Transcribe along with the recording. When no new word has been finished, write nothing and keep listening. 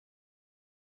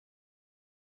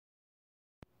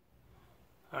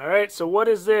Alright, so what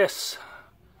is this?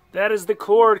 That is the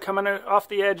cord coming off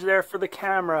the edge there for the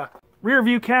camera. Rear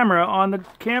view camera on the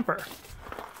camper.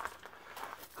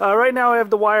 Right now I have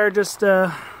the wire just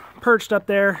perched up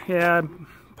there. Yeah, I'm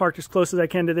parked as close as I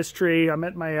can to this tree. I'm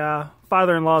at my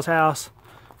father-in-law's house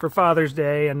for Father's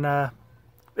Day, and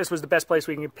this was the best place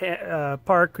we can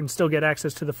park and still get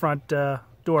access to the front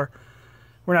door.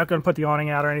 We're not going to put the awning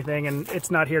out or anything, and it's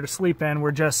not here to sleep in.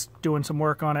 We're just doing some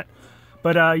work on it.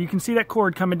 But you can see that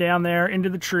cord coming down there into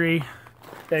the tree,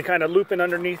 then kind of looping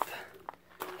underneath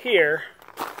here.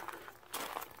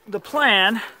 The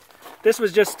plan, this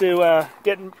was just to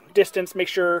get distance, make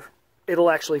sure it'll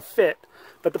actually fit.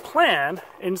 But the plan,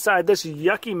 inside this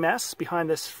yucky mess behind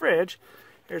this fridge,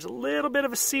 there's a little bit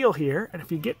of a seal here. And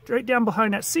if you get right down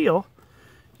behind that seal,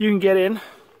 you can get in.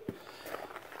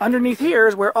 Underneath here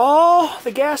is where all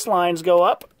the gas lines go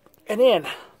up and in.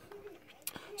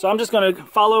 So I'm just going to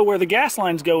follow where the gas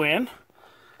lines go in,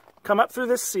 come up through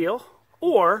this seal,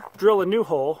 or drill a new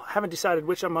hole. I haven't decided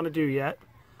which I'm going to do yet.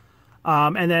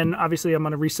 And then obviously I'm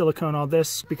going to re-silicone all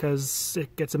this because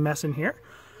it gets a mess in here.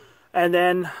 And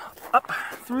then up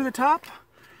through the top,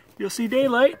 you'll see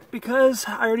daylight because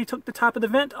I already took the top of the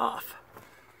vent off.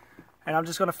 And I'm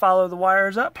just going to follow the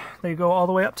wires up. They go all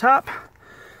the way up top.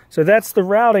 So that's the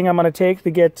routing I'm going to take to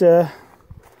get the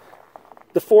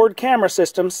Ford camera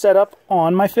system set up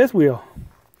on my fifth wheel.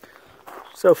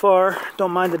 So far,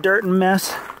 don't mind the dirt and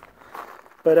mess,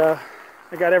 but I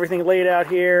got everything laid out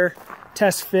here,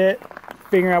 test fit,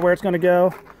 figuring out where it's going to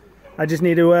go. I just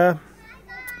need to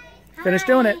finish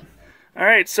doing it.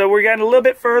 Alright, so we're getting a little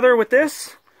bit further with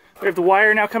this. We have the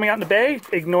wire now coming out in the bay.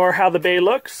 Ignore how the bay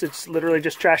looks. It's literally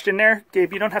just trashed in there.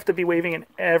 Gabe, you don't have to be waving in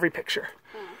every picture.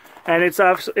 And it's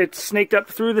snaked up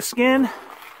through the skin.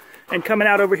 And coming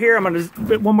out over here, I'm going to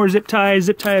put one more zip tie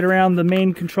it around the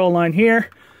main control line here.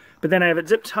 But then I have it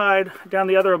zip tied down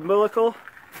the other umbilical,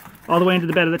 all the way into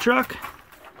the bed of the truck.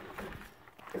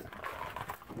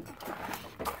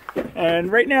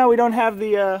 And right now we don't have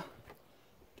the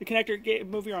connector.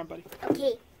 Move your arm, buddy.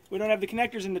 Okay. We don't have the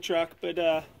connectors in the truck,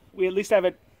 but we at least have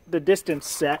the distance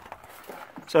set.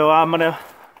 So I'm going to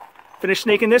finish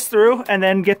snaking this through and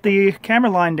then get the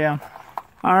camera line down.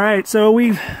 Alright, so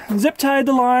we've zip tied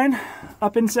the line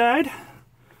up inside,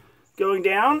 going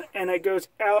down, and it goes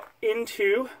out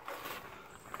into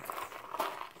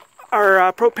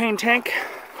our propane tank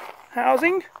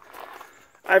housing.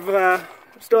 I've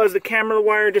still has the camera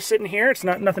wire just sitting here. It's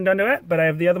nothing done to it, but I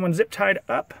have the other one zip tied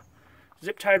up,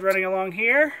 zip tied running along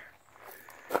here.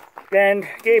 Then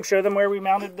Gabe, show them where we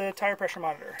mounted the tire pressure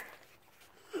monitor.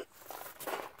 There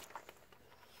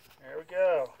we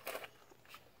go.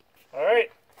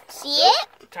 Alright. See it?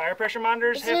 Tire pressure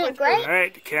monitor's Isn't halfway it great?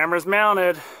 Alright, the camera's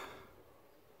mounted.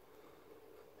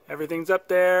 Everything's up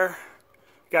there.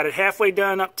 Got it halfway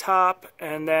done up top,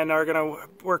 and then are going to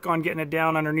work on getting it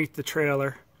down underneath the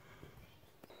trailer.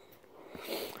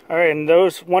 Alright, and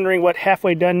those wondering what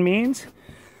halfway done means,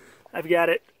 I've got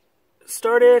it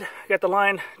started, got the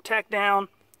line tacked down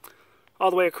all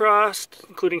the way across,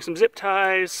 including some zip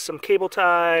ties, some cable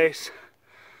ties.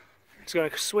 It's going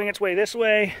to swing its way this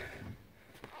way,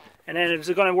 and then it's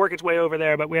going to work its way over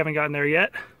there, but we haven't gotten there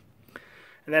yet.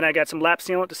 And then I got some lap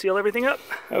sealant to seal everything up.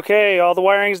 Okay, all the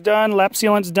wiring's done, lap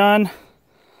sealant's done.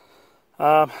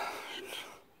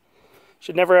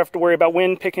 Should never have to worry about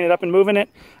wind picking it up and moving it.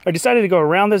 I decided to go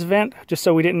around this vent just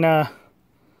so we didn't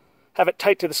have it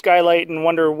tight to the skylight and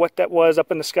wonder what that was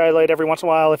up in the skylight every once in a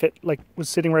while if it was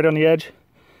sitting right on the edge.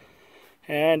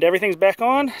 And everything's back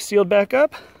on, sealed back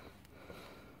up,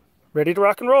 ready to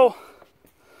rock and roll.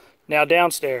 Now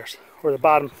downstairs, or the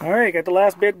bottom. All right, got the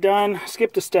last bit done.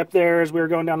 Skipped a step there as we were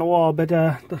going down the wall, but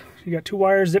you got two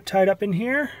wires zip tied up in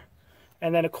here,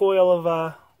 and then a coil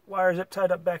of wire zip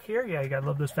tied up back here. Yeah, you gotta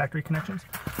love those factory connections.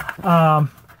 And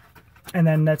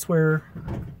then that's where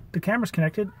the camera's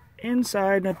connected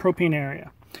inside that propane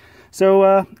area.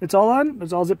 So it's all on,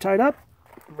 it's all zip tied up,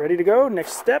 ready to go.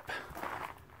 Next step,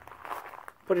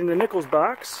 put in the Nichols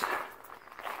box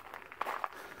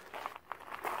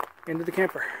into the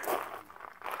camper.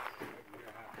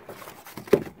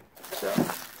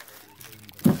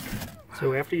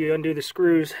 So after you undo the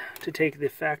screws to take the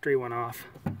factory one off,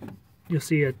 you'll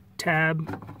see a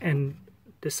tab and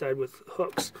this side with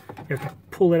hooks. You have to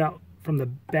pull it out from the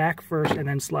back first and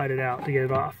then slide it out to get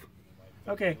it off.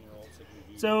 Okay,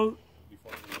 so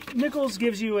Nichols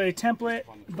gives you a template,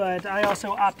 but I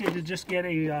also opted to just get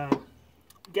a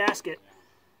gasket.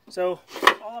 So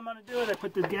all I'm going to do is I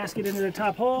put the gasket into the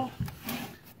top hole.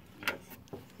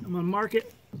 I'm going to mark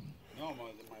it.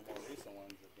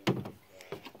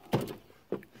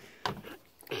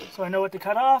 So I know what to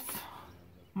cut off.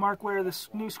 mark where the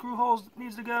new screw holes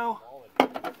needs to go.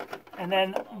 And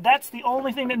then that's the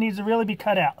only thing that needs to really be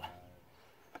cut out.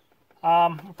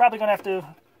 We're probably going to have to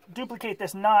duplicate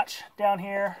this notch down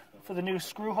here for the new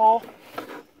screw hole.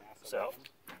 So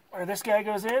where this guy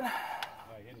goes in.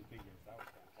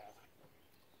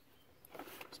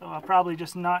 So I'll probably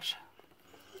just notch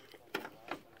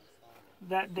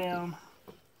that down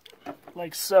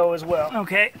like so as well.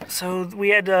 Okay, so we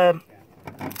had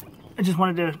I just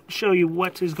wanted to show you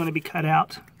what is going to be cut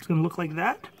out. It's going to look like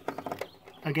that.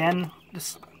 Again,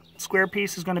 this square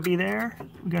piece is going to be there.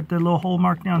 We got the little hole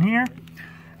mark down here.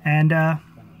 And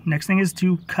next thing is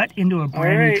to cut into a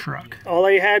brand new truck. All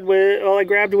I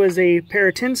grabbed was a pair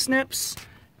of tin snips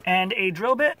and a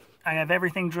drill bit. I have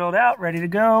everything drilled out, ready to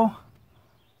go.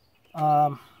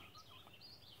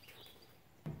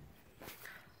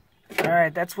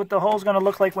 Alright, that's what the hole's going to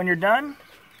look like when you're done.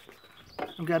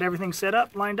 I've got everything set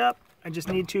up, lined up. I just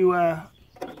need to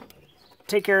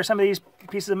take care of some of these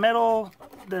pieces of metal,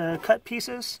 the cut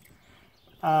pieces.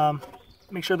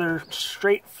 Make sure they're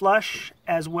straight flush,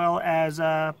 as well as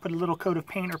put a little coat of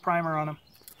paint or primer on them.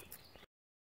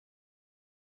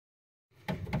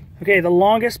 Okay, the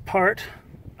longest part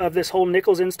of this whole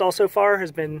Nichols install so far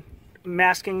has been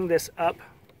masking this up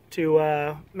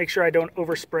to make sure I don't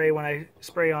overspray when I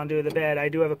spray onto the bed. I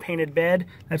do have a painted bed.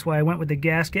 That's why I went with the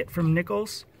gasket from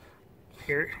Nichols.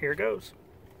 Here goes.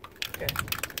 Okay.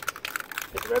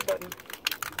 Hit the red button.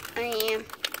 I am.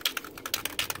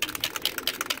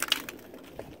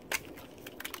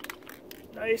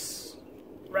 Nice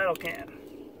rattle can.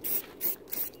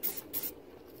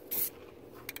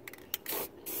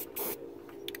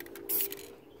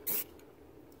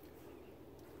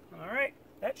 Alright,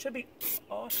 that should be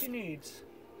all she needs.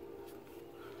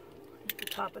 At the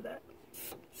top of that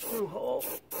screw hole.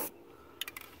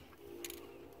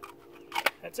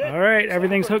 That's it. Alright,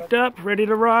 everything's hooked up, ready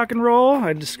to rock and roll.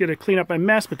 I'm just going to clean up my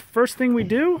mess, but the first thing we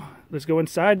do, let's go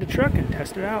inside the truck and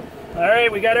test it out.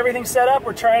 Alright, we got everything set up.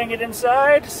 We're trying it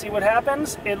inside, see what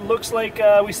happens. It looks like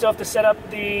we still have to set up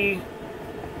the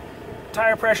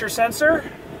tire pressure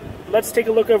sensor. Let's take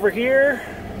a look over here.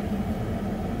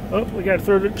 Oh, we got to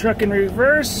throw the truck in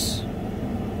reverse.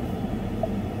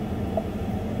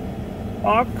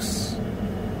 Aux.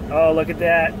 Oh, look at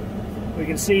that. We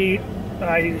can see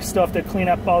I still have to clean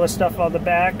up all the stuff on the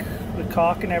back, the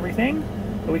caulk and everything.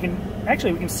 But we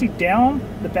can see down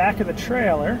the back of the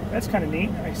trailer. That's kind of neat.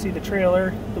 I see the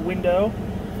trailer, the window,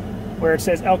 where it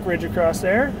says Elk Ridge across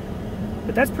there.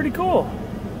 But that's pretty cool.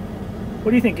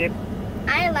 What do you think, Gabe?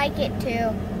 I like it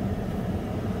too.